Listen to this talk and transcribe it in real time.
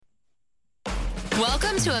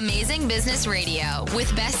Welcome to Amazing Business Radio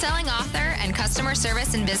with best-selling author and customer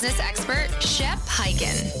service and business expert, Shep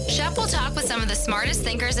Hyken. Shep will talk with some of the smartest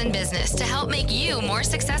thinkers in business to help make you more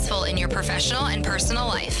successful in your professional and personal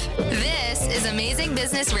life. This is Amazing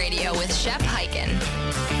Business Radio with Shep Hyken.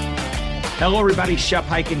 Hello, everybody. Shep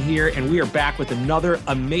Hyken here, and we are back with another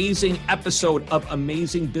amazing episode of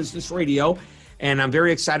Amazing Business Radio. And I'm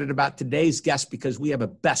very excited about today's guest because we have a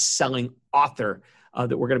best-selling author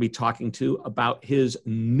that we're going to be talking to about his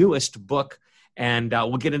newest book. And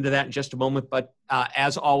we'll get into that in just a moment. But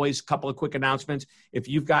as always, a couple of quick announcements. If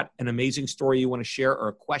you've got an amazing story you want to share or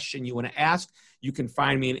a question you want to ask, you can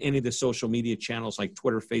find me in any of the social media channels like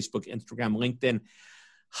Twitter, Facebook, Instagram, LinkedIn.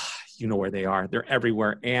 You know where they are. They're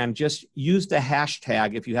everywhere. And just use the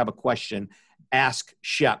hashtag if you have a question, Ask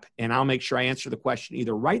Shep. And I'll make sure I answer the question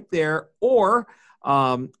either right there or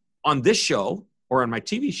on this show, or on my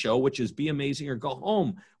TV show, which is Be Amazing or Go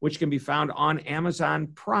Home, which can be found on Amazon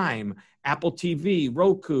Prime, Apple TV,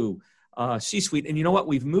 Roku, C-Suite. And you know what?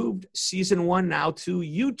 We've moved season 1 now to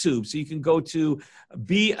YouTube. So you can go to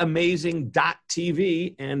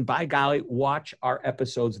beamazing.tv and by golly, watch our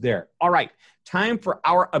episodes there. All right, time for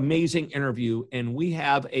our amazing interview. And we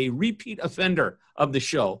have a repeat offender of the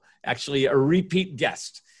show, actually a repeat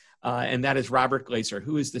guest. And that is Robert Glaser,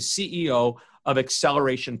 who is the CEO of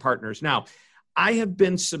Acceleration Partners. Now, I have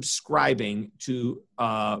been subscribing to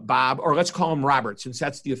Bob, or let's call him Robert, since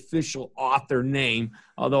that's the official author name,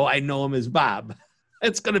 although I know him as Bob.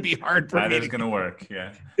 It's going to be hard for me. That is going to work,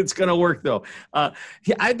 yeah. It's going to work, though.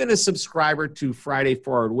 I've been a subscriber to Friday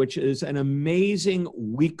Forward, which is an amazing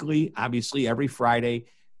weekly, obviously every Friday,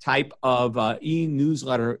 type of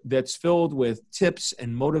e-newsletter that's filled with tips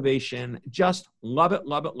and motivation. Just love it,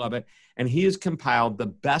 love it, love it. And he has compiled the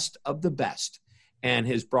best of the best and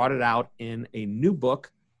has brought it out in a new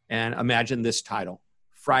book. And imagine this title,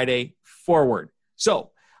 Friday Forward.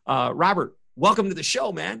 So, Robert, welcome to the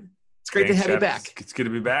show, man. It's great to have you back. It's good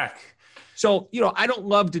to be back. So, I don't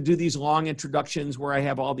love to do these long introductions where I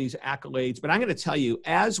have all these accolades, but I'm going to tell you,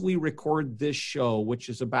 as we record this show, which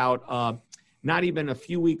is about not even a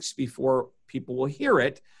few weeks before people will hear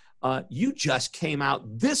it, you just came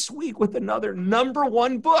out this week with another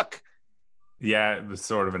 #1 book. Yeah, it was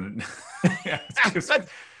sort of an...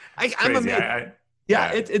 I'm amazed.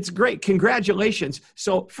 It's great. Congratulations.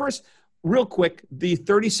 So first, real quick, the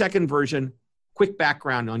 30-second version, quick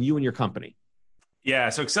background on you and your company. Yeah,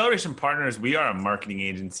 so Acceleration Partners, we are a marketing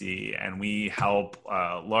agency, and we help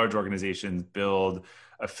large organizations build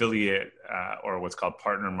affiliate or what's called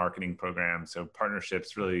partner marketing programs. So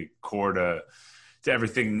partnerships really core to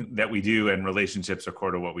everything that we do, and relationships are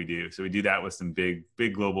core to what we do. So we do that with some big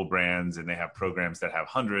global brands, and they have programs that have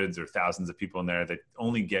hundreds or thousands of people in there that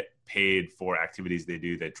only get paid for activities they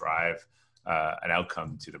do that drive an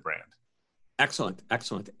outcome to the brand. Excellent.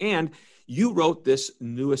 And you wrote this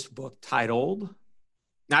newest book titled,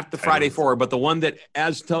 not the Friday Forward, but the one that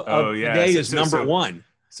today is #1.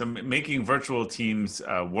 So making virtual teams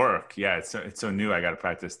work. Yeah, it's so new. I got to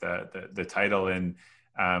practice the title. And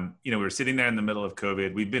we were sitting there in the middle of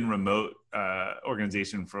COVID. We've been remote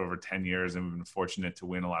organization for over 10 years, and we've been fortunate to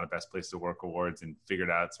win a lot of Best Place to Work awards and figured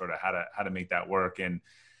out sort of how to make that work. And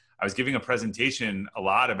I was giving a presentation a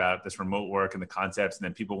lot about this remote work and the concepts, and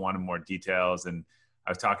then people wanted more details. And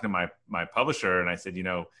I was talking to my publisher, and I said,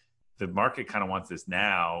 the market kind of wants this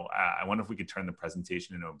now. I wonder if we could turn the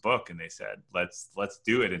presentation into a book. And they said, let's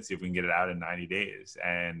do it and see if we can get it out in 90 days.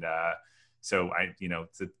 And so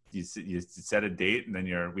you set a date, and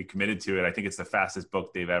then we committed to it. I think it's the fastest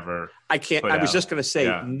book they've ever put I was out. just going to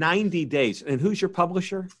say 90 days. And who's your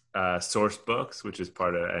publisher? Source Books, which is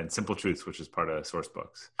and Simple Truths, which is part of Source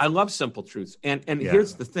Books. I love Simple Truths. And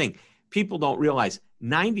here's the thing. People don't realize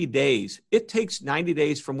 90 days, it takes 90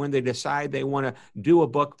 days from when they decide they want to do a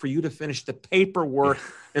book for you to finish the paperwork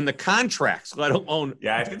and the contracts, let alone.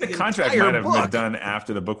 Yeah, I think the contract might have been done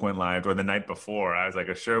after the book went live or the night before. I was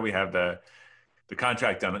like, sure, we have the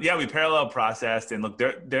contract done. Yeah, we parallel processed, and look,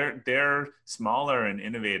 they're smaller and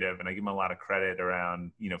innovative, and I give them a lot of credit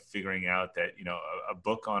around, figuring out that, a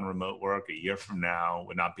book on remote work a year from now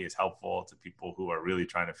would not be as helpful to people who are really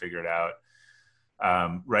trying to figure it out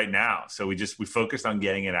right now. So we focused on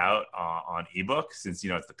getting it out on ebook, since,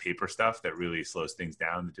 it's the paper stuff that really slows things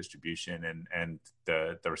down, the distribution, and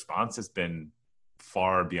the response has been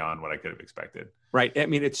far beyond what I could have expected. Right. I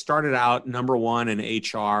mean, it started out #1 in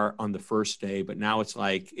HR on the first day, but now it's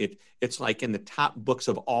like it's like in the top books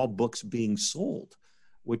of all books being sold,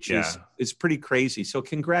 which is pretty crazy. So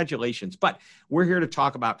congratulations. But we're here to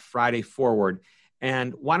talk about Friday Forward.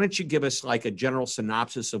 And why don't you give us like a general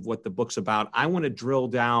synopsis of what the book's about? I want to drill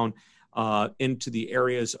down into the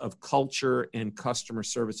areas of culture and customer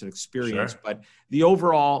service and experience, Sure. but the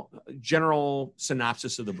overall general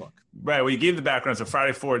synopsis of the book. Right. Well, you gave the background. So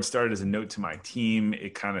Friday Forward started as a note to my team.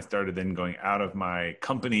 It kind of started then going out of my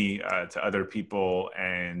company to other people.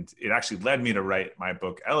 And it actually led me to write my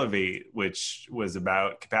book, Elevate, which was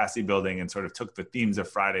about capacity building and sort of took the themes of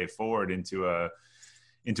Friday Forward into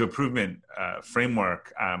improvement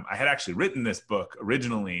framework. I had actually written this book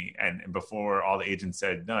originally, and before all the agents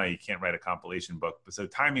said, no, you can't write a compilation book. But so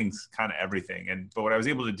timing's kind of everything. But what I was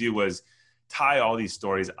able to do was tie all these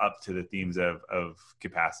stories up to the themes of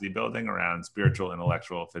capacity building around spiritual,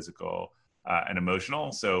 intellectual, physical, and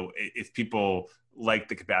emotional. So if people like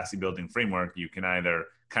the capacity building framework, you can either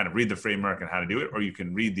kind of read the framework and how to do it, or you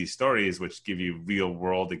can read these stories, which give you real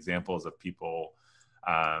world examples of people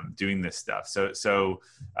doing this stuff. So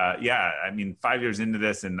yeah, I mean, 5 years into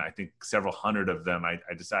this, and I think several hundred of them, I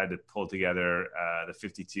decided to pull together the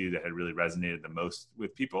 52 that had really resonated the most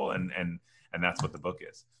with people. And that's what the book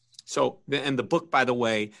is. So, and the book, by the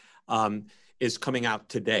way, is coming out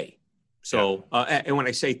today. So, and when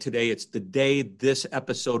I say today, it's the day this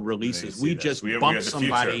episode releases. We just bumped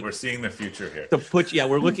somebody. We're seeing the future here.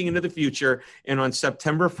 We're looking into the future. And on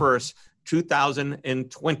September 1st,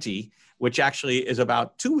 2020, which actually is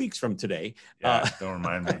about 2 weeks from today. Yeah, don't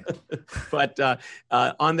remind me. But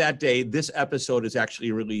on that day, this episode is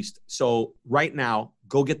actually released. So right now,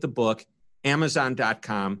 go get the book,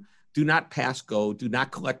 Amazon.com. Do not pass go. Do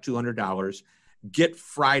not collect $200. Get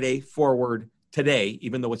Friday Forward today,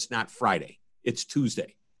 even though it's not Friday. It's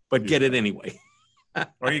Tuesday. But get it anyway.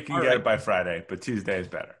 Or you can get it by Friday, but Tuesday is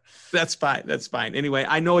better. That's fine. That's fine. Anyway,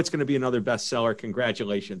 I know it's going to be another bestseller.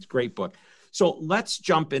 Congratulations. Great book. So let's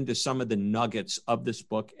jump into some of the nuggets of this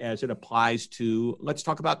book as it applies to, let's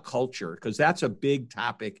talk about culture, because that's a big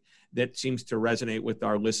topic that seems to resonate with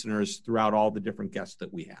our listeners throughout all the different guests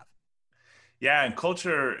that we have. Yeah, and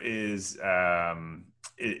culture is a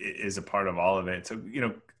part of all of it. So,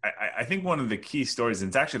 I think one of the key stories, and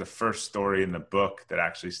it's actually the first story in the book that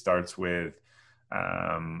actually starts with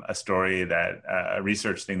a story that a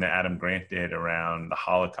research thing that Adam Grant did around the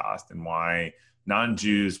Holocaust and why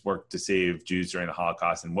non-Jews worked to save Jews during the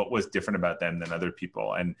Holocaust and what was different about them than other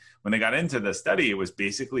people. And when they got into the study, it was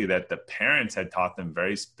basically that the parents had taught them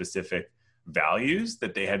very specific values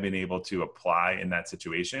that they had been able to apply in that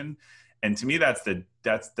situation. And to me, that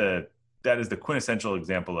is the quintessential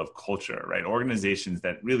example of culture, right? Organizations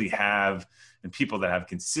that really have, and people that have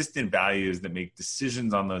consistent values that make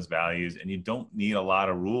decisions on those values, and you don't need a lot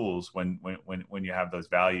of rules when you have those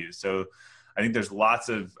values. So I think there's lots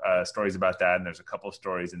of stories about that, and there's a couple of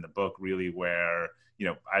stories in the book really where,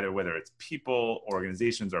 either whether it's people,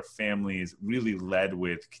 organizations, or families really led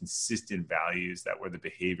with consistent values that were the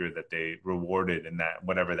behavior that they rewarded in that,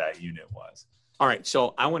 whatever that unit was. All right.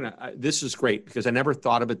 So I want to, this is great because I never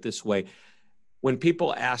thought of it this way. When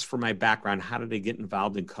people ask for my background, how did they get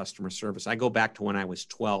involved in customer service? I go back to when I was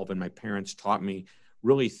 12 and my parents taught me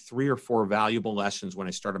really 3 or 4 valuable lessons when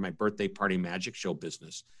I started my birthday party magic show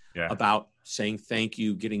business about saying thank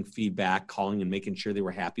you, getting feedback, calling and making sure they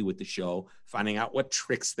were happy with the show, finding out what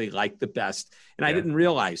tricks they liked the best. And I didn't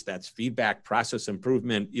realize that's feedback, process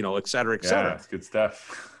improvement, et cetera, et cetera. Yeah, it's good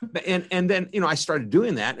stuff. And then, I started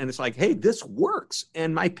doing that and it's like, hey, this works.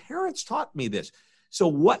 And my parents taught me this. So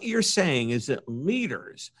what you're saying is that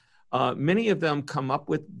leaders, many of them come up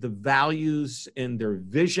with the values and their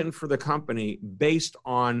vision for the company based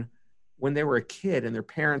on when they were a kid and their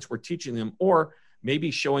parents were teaching them, or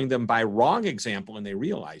maybe showing them by wrong example and they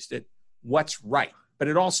realized it, what's right. But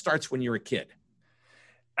it all starts when you're a kid.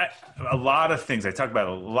 A lot of things, I talk about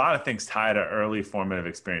a lot of things tied to early formative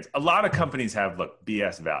experience. A lot of companies have,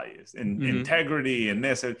 BS values and integrity and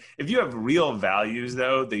this. If you have real values,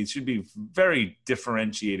 though, they should be very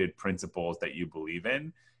differentiated principles that you believe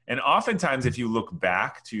in. And oftentimes, if you look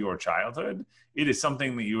back to your childhood, it is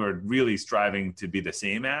something that you are really striving to be the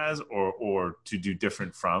same as or to do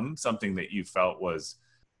different from, something that you felt was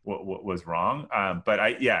what was wrong. But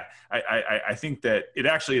I think that it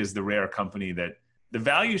actually is the rare company that the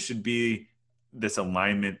value should be this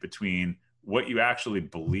alignment between what you actually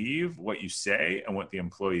believe, what you say, and what the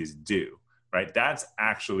employees do. Right? That's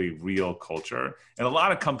actually real culture. And a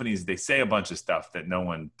lot of companies, they say a bunch of stuff that no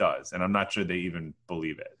one does. And I'm not sure they even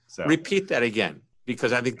believe it. So repeat that again,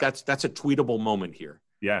 because I think that's a tweetable moment here.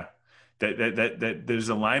 Yeah. That there's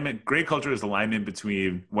alignment. Great culture is alignment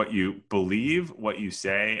between what you believe, what you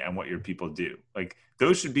say, and what your people do.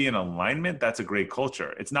 Those should be in alignment. That's a great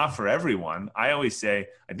culture. It's not for everyone. I always say,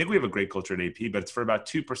 I think we have a great culture at AP, but it's for about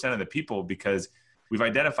 2% of the people because we've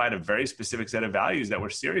identified a very specific set of values that we're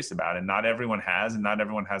serious about, and not everyone has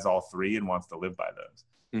all 3 and wants to live by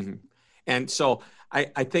those. Mm-hmm. And so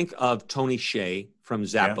I think of Tony Hsieh from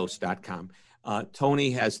Zappos.com.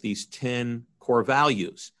 Tony has these 10 core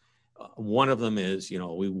values. One of them is,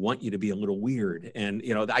 we want you to be a little weird. And,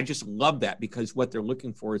 I just love that, because what they're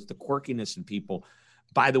looking for is the quirkiness in people.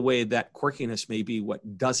 By the way, that quirkiness may be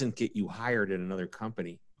what doesn't get you hired at another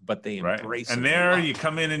company, but they embrace it. And there you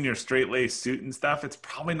come in your straight-laced suit and stuff. It's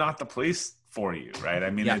probably not the place for you, right? I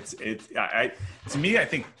mean, to me, I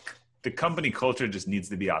think the company culture just needs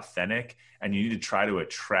to be authentic, and you need to try to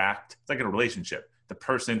attract, it's like a relationship, the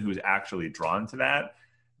person who's actually drawn to that,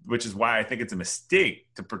 which is why I think it's a mistake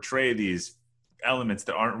to portray these elements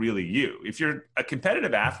that aren't really you. If you're a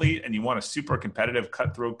competitive athlete and you want a super competitive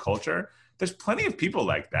cutthroat culture, there's plenty of people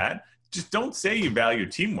like that. Just don't say you value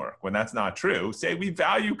teamwork when that's not true. Say we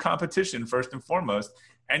value competition first and foremost,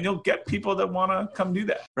 and you'll get people that want to come do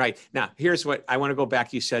that. Right. Now, here's what I want to go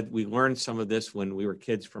back. You said we learned some of this when we were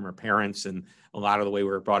kids from our parents and a lot of the way we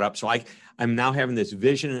were brought up. So I'm now having this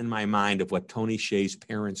vision in my mind of what Tony Hsieh's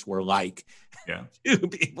parents were like. Yeah. To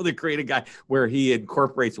be able to create a guy where he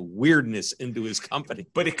incorporates weirdness into his company.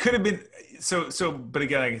 But it could have been but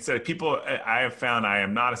again, like I said, I have found, I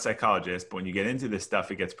am not a psychologist, but when you get into this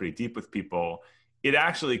stuff, it gets pretty deep with people. It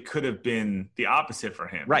actually could have been the opposite for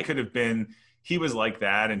him. Right. It could have been, he was like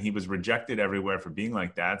that and he was rejected everywhere for being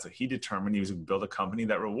like that. So he determined he was going to build a company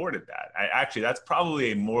that rewarded that. That's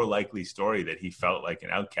probably a more likely story, that he felt like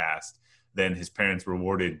an outcast than his parents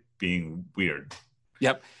rewarded being weird.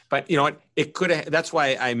 Yep. But you know what? It could have, that's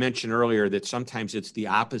why I mentioned earlier that sometimes it's the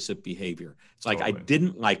opposite behavior. It's like, totally. I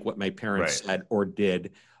didn't like what my parents said or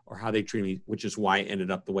did, or how they treated me, which is why I ended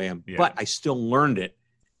up the way I am. Yeah. But I still learned it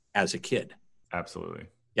as a kid. Absolutely.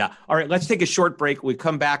 Yeah. All right. Let's take a short break. When we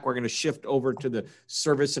come back, we're going to shift over to the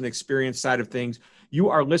service and experience side of things. You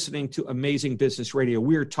are listening to Amazing Business Radio.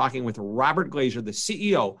 We're talking with Robert Glazer, the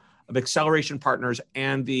CEO of Acceleration Partners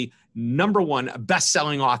and the #1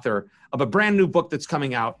 best-selling author of a brand new book that's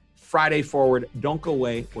coming out Friday Forward. Don't go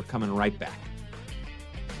away. We're coming right back.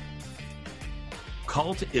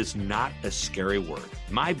 Cult is not a scary word.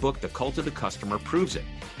 My book, The Cult of the Customer, proves it.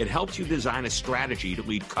 It helps you design a strategy to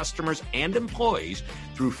lead customers and employees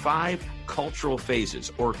through 5 cultural phases,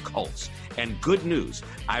 or cults. And good news,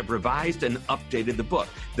 I've revised and updated the book.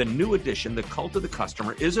 The new edition, The Cult of the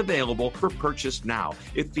Customer, is available for purchase now.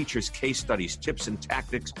 It features case studies, tips, and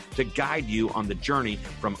tactics to guide you on the journey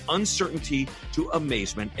from uncertainty to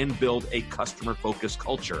amazement and build a customer-focused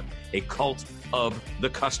culture, a cult of the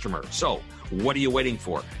customer. So, what are you waiting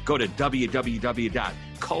for? Go to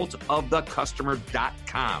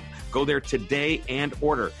www.cultofthecustomer.com. Go there today and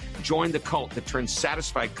order. Join the cult that turns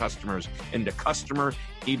satisfied customers into customer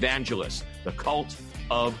evangelists. The Cult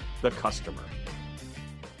of the Customer.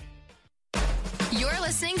 You're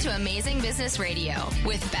listening to Amazing Business Radio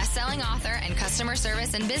with best-selling author and customer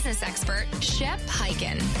service and business expert, Shep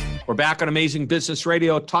Hyken. We're back on Amazing Business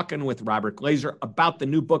Radio talking with Robert Glazer about the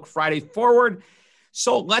new book, Friday Forward.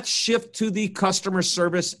 So let's shift to the customer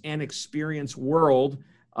service and experience world.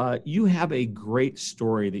 You have a great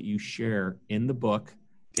story that you share in the book.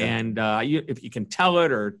 And if you can tell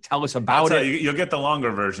it or tell us about it. You'll get the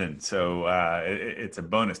longer version. So it's a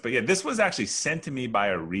bonus. But yeah, this was actually sent to me by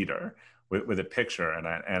a reader with a picture. And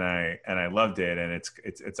I loved it. And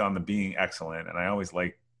it's on the being excellent. And I always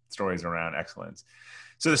like stories around excellence.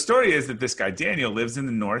 So the story is that this guy, Daniel, lives in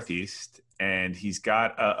the Northeast, and he's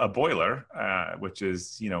got a boiler, which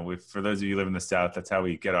is, for those of you who live in the South, that's how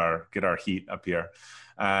we get our heat up here.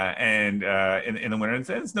 And in the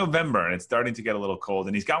winter, it's November, and it's starting to get a little cold.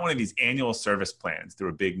 And he's got one of these annual service plans through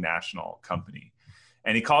a big national company.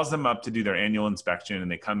 And he calls them up to do their annual inspection,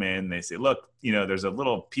 and they come in, and they say, look, there's a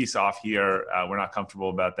little piece off here. We're not comfortable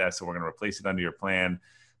about that, so we're going to replace it under your plan.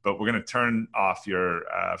 But we're going to turn off your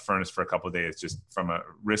furnace for a couple of days, just from a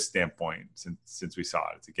risk standpoint, since we saw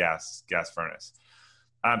it. It's a gas furnace.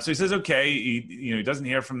 So he says, okay. He doesn't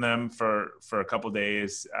hear from them for a couple of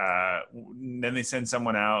days. Then they send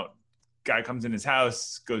someone out. Guy comes in his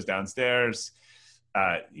house, goes downstairs.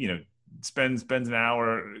 Spends an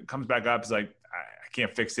hour, comes back up. He's like, I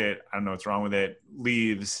can't fix it. I don't know what's wrong with it.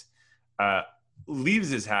 Leaves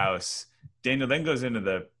his house. Daniel then goes into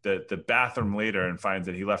the bathroom later and finds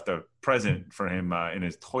that he left a present for him in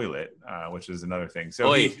his toilet, which is another thing.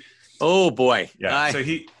 So oh boy. Yeah. So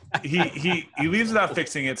he leaves without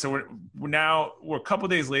fixing it. So we're a couple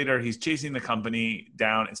days later. He's chasing the company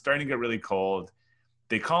down. It's starting to get really cold.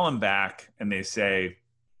 They call him back and they say,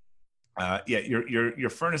 your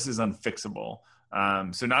furnace is unfixable.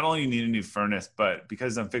 So not only do you need a new furnace, but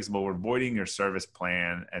because it's unfixable, we're voiding your service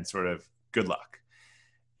plan and sort of good luck.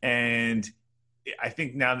 And I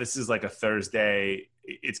think now this is like a Thursday.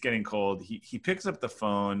 it's getting cold. He picks up the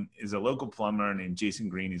phone, is a local plumber named Jason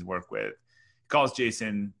Green he's worked with. He calls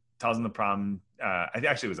Jason, tells him the problem.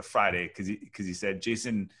 Actually, it was a Friday because he said,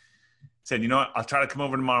 Jason said, you know what, I'll try to come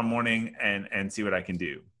over tomorrow morning and see what I can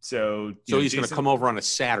do. So he's going to come over on a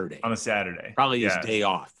Saturday. On a Saturday. Probably his day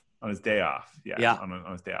off. On his day off. Yeah.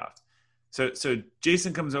 On his day off. So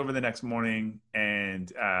Jason comes over the next morning, and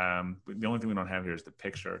the only thing we don't have here is the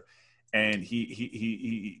picture. And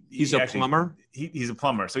he's a plumber. He's a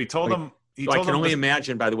plumber. So he told him. I can only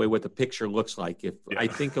imagine, by the way, what the picture looks like. If I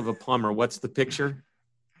think of a plumber, what's the picture?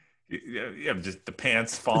 Yeah, just the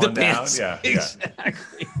pants falling down. Yeah,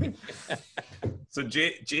 exactly. So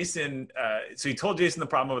Jason, so he told Jason the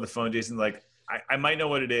problem over the phone. Jason's like, I might know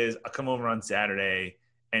what it is. I'll come over on Saturday.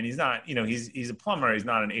 And he's not, he's a plumber. He's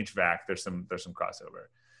not an HVAC. There's some crossover.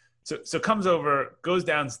 So comes over, goes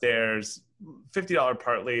downstairs. $50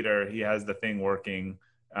 part later, he has the thing working.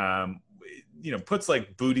 Puts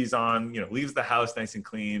like booties on. Leaves the house nice and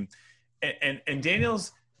clean. And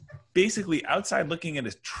Daniel's basically outside looking at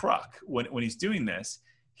his truck when he's doing this.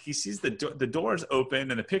 He sees the doors open,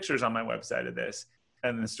 and the pictures on my website of this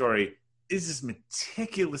and the story is this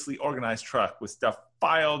meticulously organized truck with stuff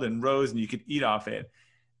filed in rows, and you could eat off it.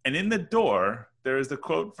 And in the door, there is the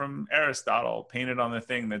quote from Aristotle painted on the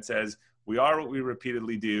thing that says, "We are what we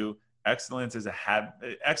repeatedly do. Excellence is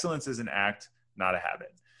excellence is an act, not a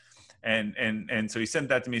habit." And so he sent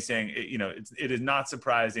that to me saying, it is not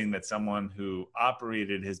surprising that someone who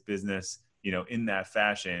operated his business, in that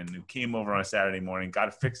fashion, who came over on a Saturday morning, got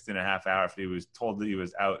it fixed in a half hour after he was told that he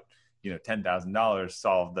was out, $10,000,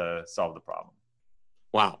 solved the problem.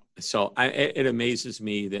 Wow. So it amazes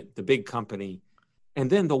me that the big company, and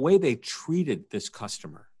then the way they treated this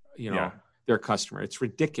customer, their customer, it's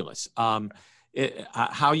ridiculous.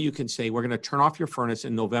 How you can say, we're going to turn off your furnace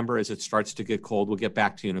in November as it starts to get cold. We'll get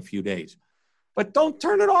back to you in a few days. But don't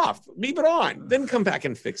turn it off. Leave it on. Then come back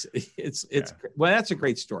and fix it. Well, that's a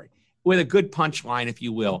great story. With a good punchline, if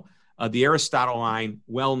you will. The Aristotle line,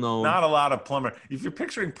 well known. Not a lot of plumber. If you're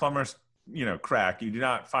picturing plumbers, crack, you do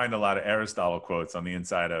not find a lot of Aristotle quotes on the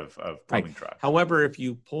inside of plumbing trucks. However, if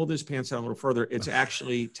you pull his pants down a little further, it's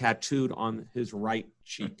actually tattooed on his right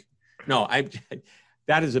cheek. No,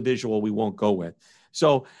 that is a visual we won't go with.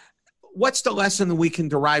 So what's the lesson that we can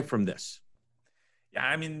derive from this? Yeah,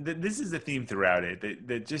 I mean, this is a theme throughout it.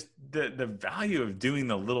 That just the value of doing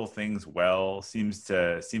the little things well seems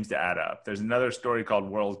to add up. There's another story called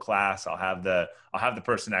World Class. I'll have the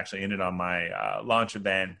person actually in it on my launch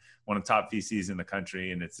event, one of the top VCs in the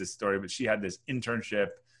country, and it's this story. But she had this internship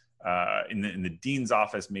in the dean's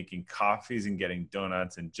office, making coffees and getting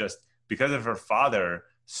donuts, and just because of her father,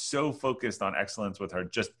 so focused on excellence with her,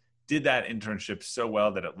 just did that internship so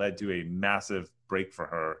well that it led to a massive break for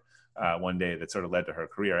her. One day that sort of led to her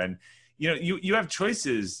career. And, you have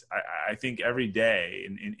choices, I think, every day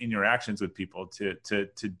in your actions with people to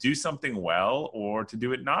do something well or to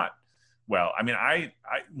do it not well. I mean,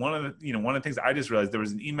 one of the things I just realized, there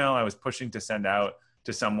was an email I was pushing to send out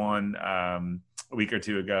to someone a week or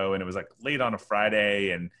two ago, and it was like late on a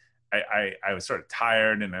Friday, and I was sort of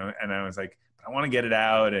tired, and I was like, I want to get it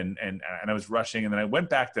out, and I was rushing, and then I went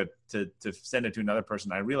back to send it to another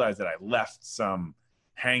person. I realized that I left some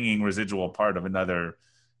hanging residual part of another,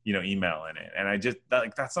 email in it. And I just,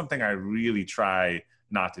 that's something I really try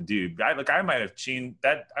not to do. I might have changed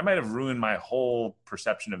that. I might have ruined my whole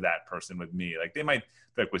perception of that person with me. Like, they might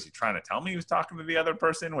be like, was he trying to tell me he was talking to the other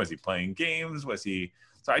person? Was he playing games? Was he?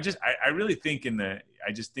 So I really think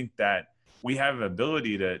I just think that we have the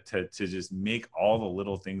ability to just make all the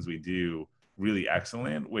little things we do really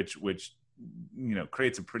excellent, which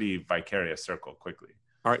creates a pretty vicarious circle quickly.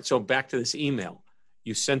 All right. So back to this email.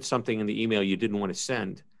 You sent something in the email you didn't want to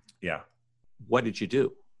send. Yeah. What did you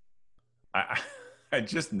do? I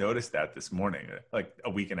just noticed that this morning, like a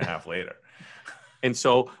week and a half later. And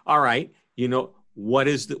so, all right, what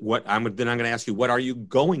I'm going to ask you, what are you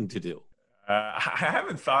going to do? I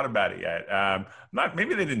haven't thought about it yet.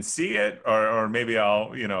 Maybe they didn't see it, or maybe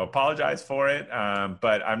I'll, apologize for it.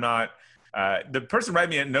 But I'm not. The person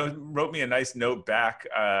wrote me a nice note back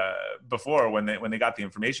before when they got the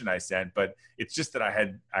information I sent, but it's just that I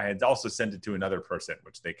had also sent it to another person,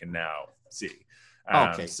 which they can now see.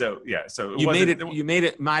 Okay. So yeah. So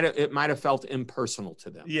it might have felt impersonal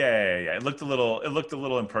to them. Yeah. It looked a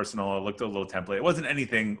little impersonal. It looked a little template. It wasn't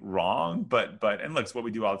anything wrong, but and look, it's what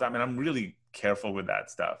we do all the time, and I'm really careful with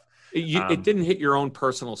that stuff. It didn't hit your own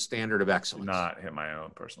personal standard of excellence. Not hit my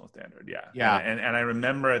own personal standard. Yeah. Yeah. And I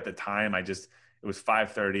remember at the time, it was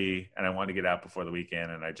 5:30 and I wanted to get out before the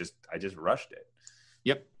weekend, and I just rushed it.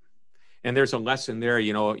 Yep. And there's a lesson there,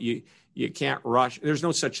 you can't rush. There's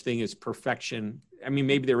no such thing as perfection. I mean,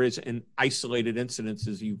 maybe there is an isolated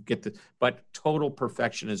incidences you get but total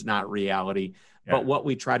perfection is not reality. Yeah. But what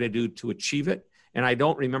we try to do to achieve it, and I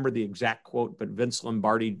don't remember the exact quote, but Vince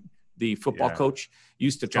Lombardi, the football coach,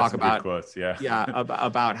 used to talk about quotes,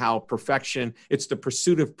 about how perfection, it's the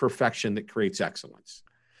pursuit of perfection that creates excellence.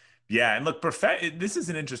 Yeah, and look, this is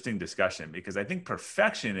an interesting discussion because I think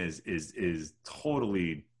perfection is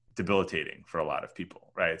totally debilitating for a lot of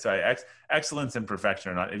people, right? So excellence and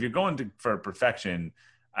perfection are not. If you're going for perfection,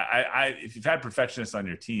 if you've had perfectionists on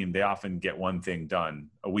your team, they often get one thing done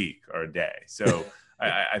a week or a day. So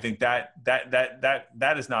I think that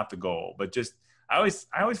is not the goal. But just I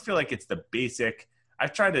always feel like it's the basic.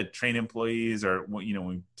 I've tried to train employees, or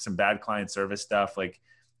some bad client service stuff. Like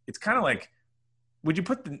it's kind of like, would you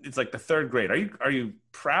it's like the third grade? Are you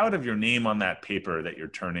proud of your name on that paper that you're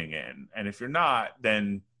turning in? And if you're not,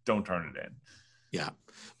 then don't turn it in. Yeah.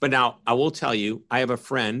 But now I will tell you, I have a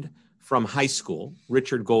friend from high school,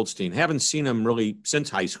 Richard Goldstein. Haven't seen him really since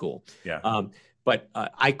high school. Yeah. But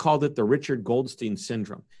I called it the Richard Goldstein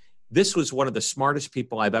syndrome. This was one of the smartest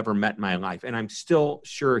people I've ever met in my life. And I'm still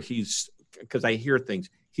sure because I hear things,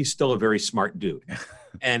 he's still a very smart dude.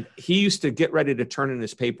 And he used to get ready to turn in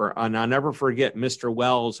his paper. And I'll never forget Mr.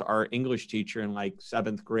 Wells, our English teacher in like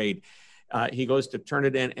 7th grade. He goes to turn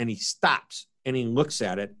it in and he stops and he looks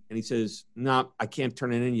at it and he says, "No, I can't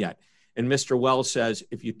turn it in yet." And Mr. Wells says,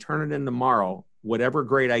 "If you turn it in tomorrow, whatever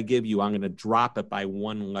grade I give you, I'm going to drop it by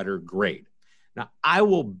 1 letter grade." Now, I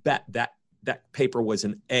will bet that paper was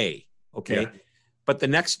an A, okay? Yeah. But the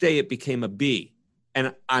next day it became a B.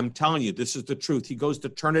 And I'm telling you, this is the truth. He goes to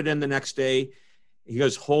turn it in the next day. He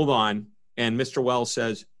goes, "Hold on." And Mr. Wells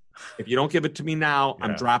says, "If you don't give it to me now,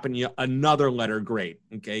 I'm dropping you another letter grade,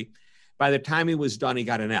 okay?" By the time he was done, he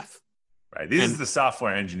got an F. Right. This is the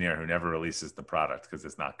software engineer who never releases the product because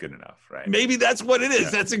it's not good enough, right? Maybe that's what it is. Yeah.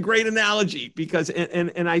 That's a great analogy because,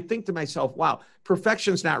 and I think to myself, wow,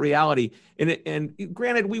 perfection's not reality. And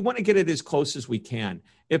granted, we want to get it as close as we can.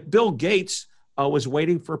 If Bill Gates was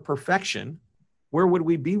waiting for perfection, where would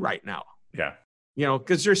we be right now? Yeah.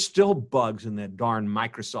 Because there's still bugs in that darn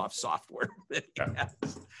Microsoft software that he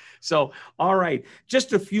has. So, all right,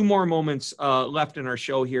 just a few more moments left in our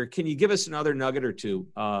show here. Can you give us another nugget or two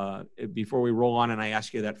before we roll on and I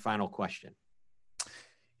ask you that final question?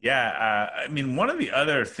 Yeah, I mean, one of the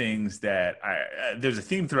other things that there's a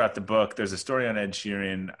theme throughout the book. There's a story on Ed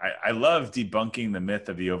Sheeran. I love debunking the myth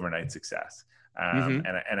of the overnight success.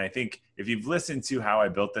 And I think if you've listened to how I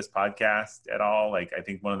built this podcast at all, like I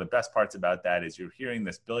think one of the best parts about that is you're hearing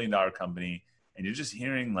this $1 billion company and you're just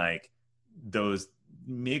hearing like those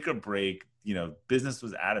make or break, business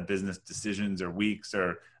was out of business decisions or weeks,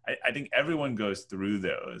 or I think everyone goes through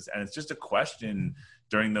those. And it's just a question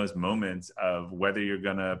during those moments of whether you're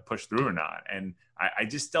going to push through or not. And I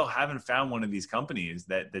just still haven't found one of these companies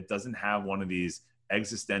that doesn't have one of these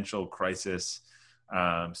existential crisis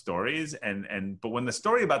stories. But when the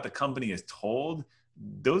story about the company is told,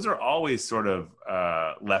 those are always sort of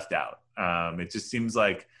left out. It just seems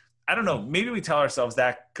like, I don't know, maybe we tell ourselves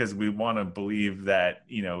that because we want to believe that,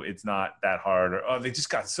 it's not that hard, or, they just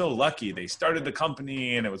got so lucky. They started the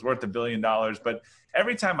company and it was worth $1 billion. But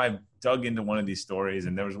every time I've dug into one of these stories,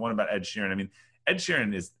 and there was one about Ed Sheeran, I mean, Ed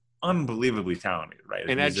Sheeran is unbelievably talented, right?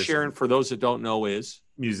 And Ed Sheeran, for those that don't know, is?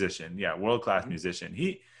 Musician. Yeah, world-class musician.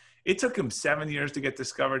 It took him 7 years to get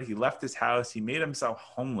discovered. He left his house. He made himself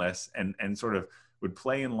homeless and sort of would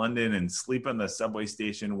play in London and sleep on the subway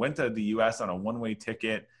station, went to the US on a one-way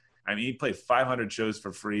ticket. I mean, he played 500 shows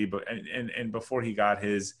for free, but and before he got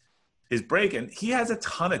his break, and he has a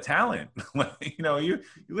ton of talent. You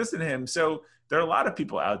listen to him. So there are a lot of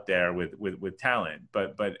people out there with talent,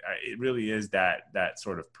 but it really is that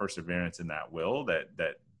sort of perseverance and that will that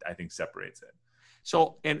I think separates it.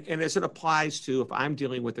 So, and as it applies to, if I'm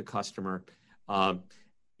dealing with a customer, a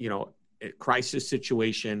crisis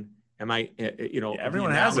situation,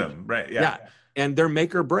 everyone has them, right? Yeah. And they're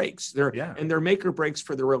make or breaks. They're make or breaks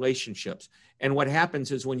for the relationships. And what happens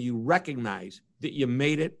is when you recognize that you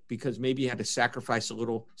made it because maybe you had to sacrifice a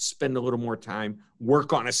little, spend a little more time,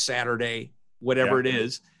 work on a Saturday, whatever it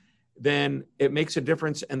is, then it makes a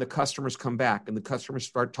difference and the customers come back and the customers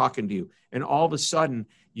start talking to you. And all of a sudden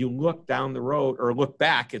you look down the road or look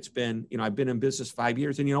back, it's been, I've been in business 5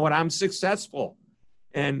 years and you know what, I'm successful.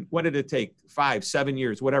 And what did it take? 5, 7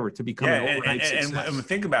 years, whatever, to become an overnight success? And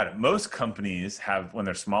think about it. Most companies when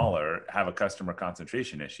they're smaller, have a customer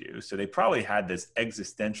concentration issue. So they probably had this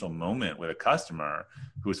existential moment with a customer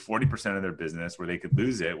who was 40% of their business where they could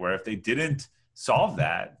lose it, where if they didn't solve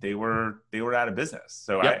that, they were out of business.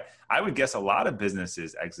 So I would guess a lot of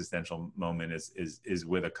businesses' existential moment is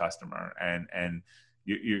with a customer. And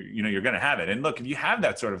you're going to have it. And look, if you have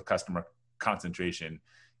that sort of customer concentration,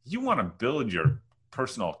 you want to build your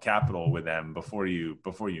personal capital with them before you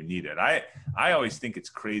need it. I always think it's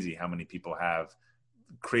crazy how many people have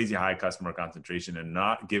crazy high customer concentration and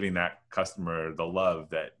not giving that customer the love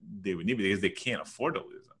that they would need because they can't afford to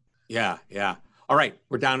lose them. Yeah. All right,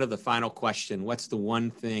 we're down to the final question. What's the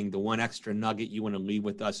one thing, the one extra nugget you want to leave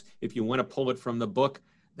with us? If you want to pull it from the book,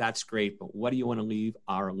 that's great. But what do you want to leave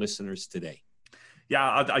our listeners today? Yeah,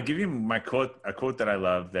 I'll give you a quote that I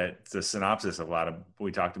love that's a synopsis of a lot of what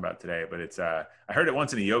we talked about today. But it's I heard it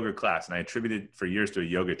once in a yoga class, and I attributed it for years to a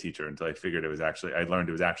yoga teacher until I figured I learned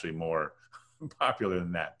it was actually more popular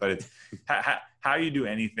than that. But it's how you do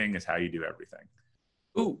anything is how you do everything.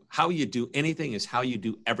 Ooh, how you do anything is how you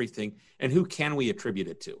do everything. And who can we attribute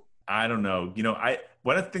it to? I don't know.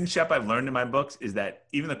 One of the things, Shep, I've learned in my books is that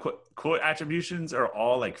even the quote attributions are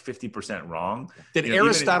all like 50% wrong. Did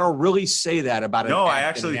Aristotle really say that about it? No, I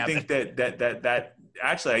actually think that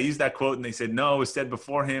actually I used that quote and they said, no, it was said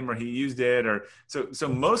before him or he used it. Or so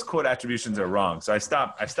most quote attributions are wrong. So I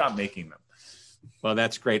stopped making them. Well,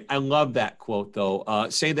 that's great. I love that quote though.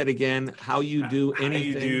 Say that again. How you do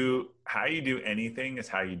anything. How you do anything is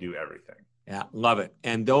how you do everything. Yeah, love it.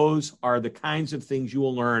 And those are the kinds of things you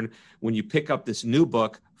will learn when you pick up this new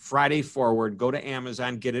book, Friday Forward. Go to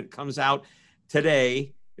Amazon, get it. It comes out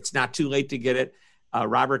today. It's not too late to get it.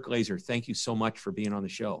 Robert Glazer, thank you so much for being on the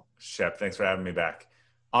show. Shep, thanks for having me back.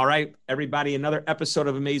 All right, everybody, another episode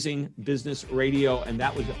of Amazing Business Radio, and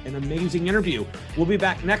that was an amazing interview. We'll be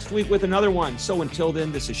back next week with another one. So until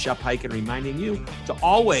then, this is Shep Hyken reminding you to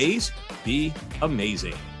always be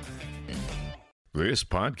amazing. This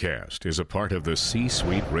podcast is a part of the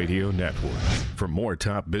C-Suite Radio Network. For more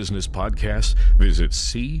top business podcasts, visit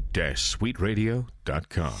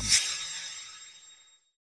c-suiteradio.com.